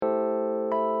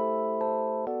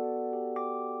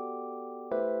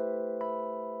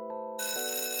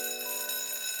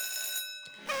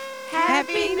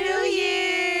Happy New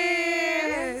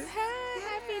Year's!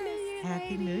 Happy New Year,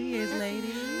 Happy New Year's,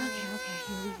 ladies. Okay,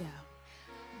 here we go.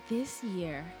 This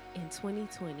year, in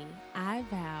 2020, I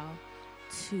vow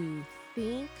to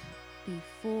think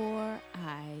before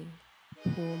I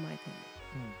pull my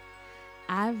gun.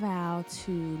 I vow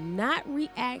to not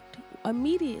react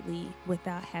immediately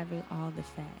without having all the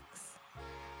facts.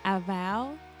 I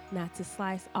vow not to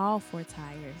slice all 4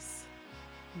 tires,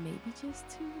 maybe just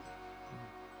 2.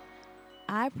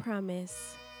 I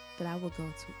promise that I will go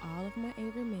to all of my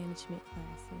anger management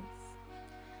classes.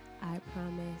 I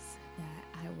promise that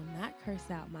I will not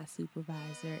curse out my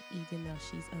supervisor, even though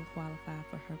she's unqualified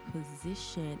for her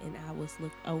position and I was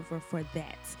looked over for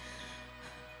that.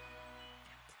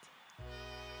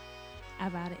 I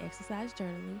vow to exercise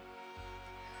journaling.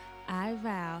 I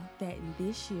vow that in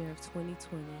this year of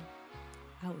 2020,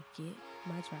 I will get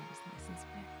my driver's license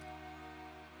back.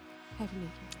 Happy New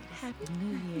Year, ladies. Happy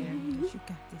New Year. You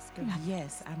got this, girl.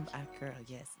 Yes, I'm a girl.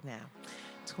 Yes. Now,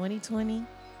 2020,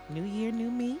 new year, new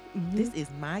me. Mhm. This is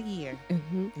my year.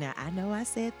 Mm-hmm. Now, I know I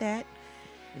said that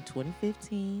in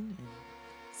 2015 and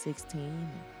 16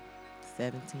 and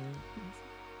 17,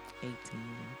 18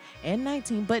 and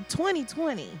 19, but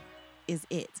 2020 is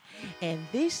it. And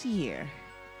this year,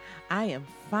 I am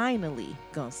finally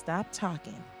going to stop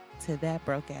talking to that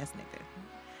broke ass nigga.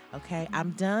 Okay?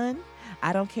 I'm done.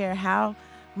 I don't care how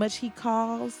much he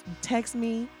calls, texts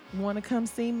me, want to come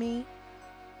see me.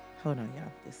 Hold on,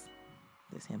 y'all. This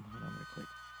him. Hold on real quick.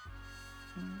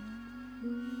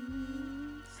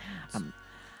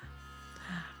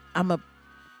 I'm going to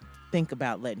think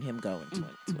about letting him go in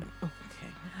 2020.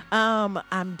 Okay.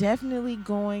 I'm definitely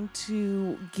going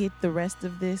to get the rest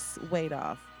of this weight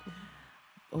off.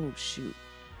 Oh, shoot.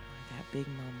 I got Big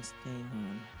Mama's thing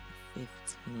on 15th.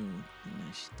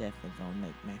 And she's definitely going to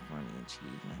make macaroni and cheese.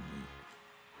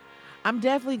 I'm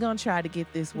definitely going to try to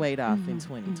get this weight off in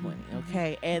 2020,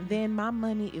 okay? And then my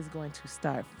money is going to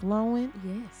start flowing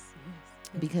Yes.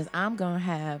 because I'm going to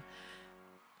have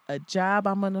a job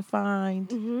I'm going to find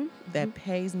Mm-hmm. that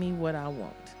pays me what I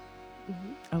want,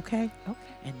 Mm-hmm. okay?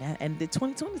 Okay. And the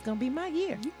 2020 is going to be my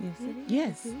year. Yes, it is.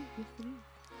 Yes.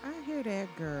 I hear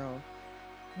that, girl.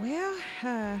 Well,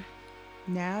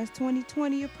 now as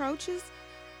 2020 approaches,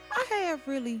 I have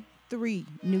really 3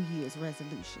 New Year's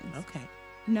resolutions. Okay.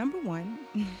 Number 1,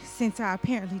 since I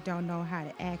apparently don't know how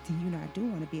to act and, I do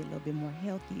want to be a little bit more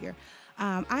healthier,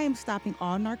 I am stopping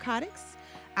all narcotics,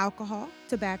 alcohol,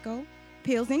 tobacco,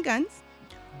 pills, and guns,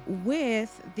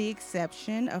 with the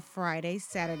exception of Friday,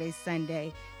 Saturday,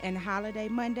 Sunday, and holiday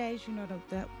Mondays. You know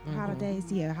the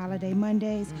holidays? Yeah, holiday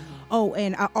Mondays. Oh,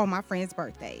 and all my friends'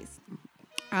 birthdays.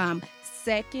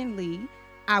 Secondly,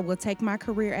 I will take my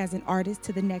career as an artist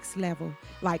to the next level.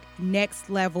 Like, next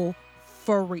level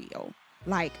for real.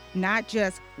 Like, not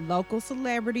just local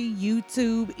celebrity,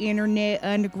 YouTube, internet,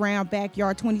 underground,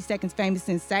 backyard, 20 seconds famous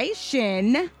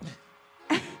sensation.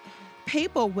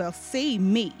 People will see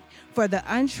me. For the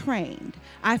untrained,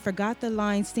 I forgot the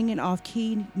line singing off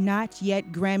key, not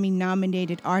yet Grammy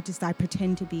nominated artist I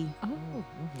pretend to be.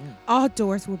 All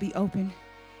doors will be open,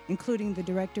 including the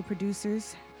director,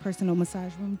 producers, personal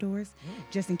massage room doors,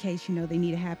 just in case, they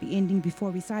need a happy ending before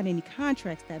we sign any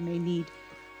contracts that may need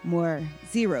more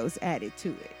zeros added to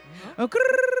it.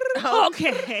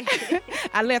 Okay.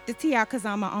 I left the T out because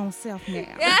I'm my own self now.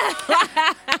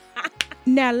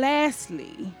 Now,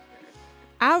 lastly,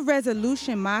 I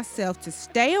resolution myself to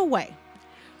stay away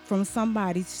from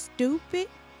somebody's stupid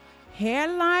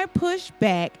hairline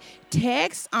pushback,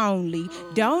 text only,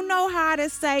 don't know how to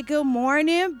say good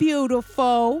morning,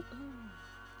 beautiful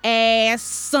ass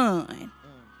son.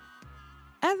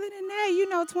 Other than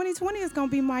that, 2020 is going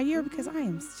to be my year because I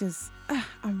am just,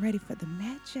 I'm ready for the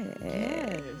magic.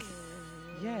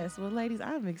 Yes. Well, ladies,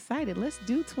 I'm excited. Let's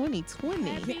do 2020.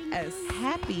 Happy New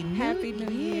Happy New Happy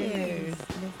New Year's. Year's. Let's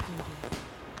do this.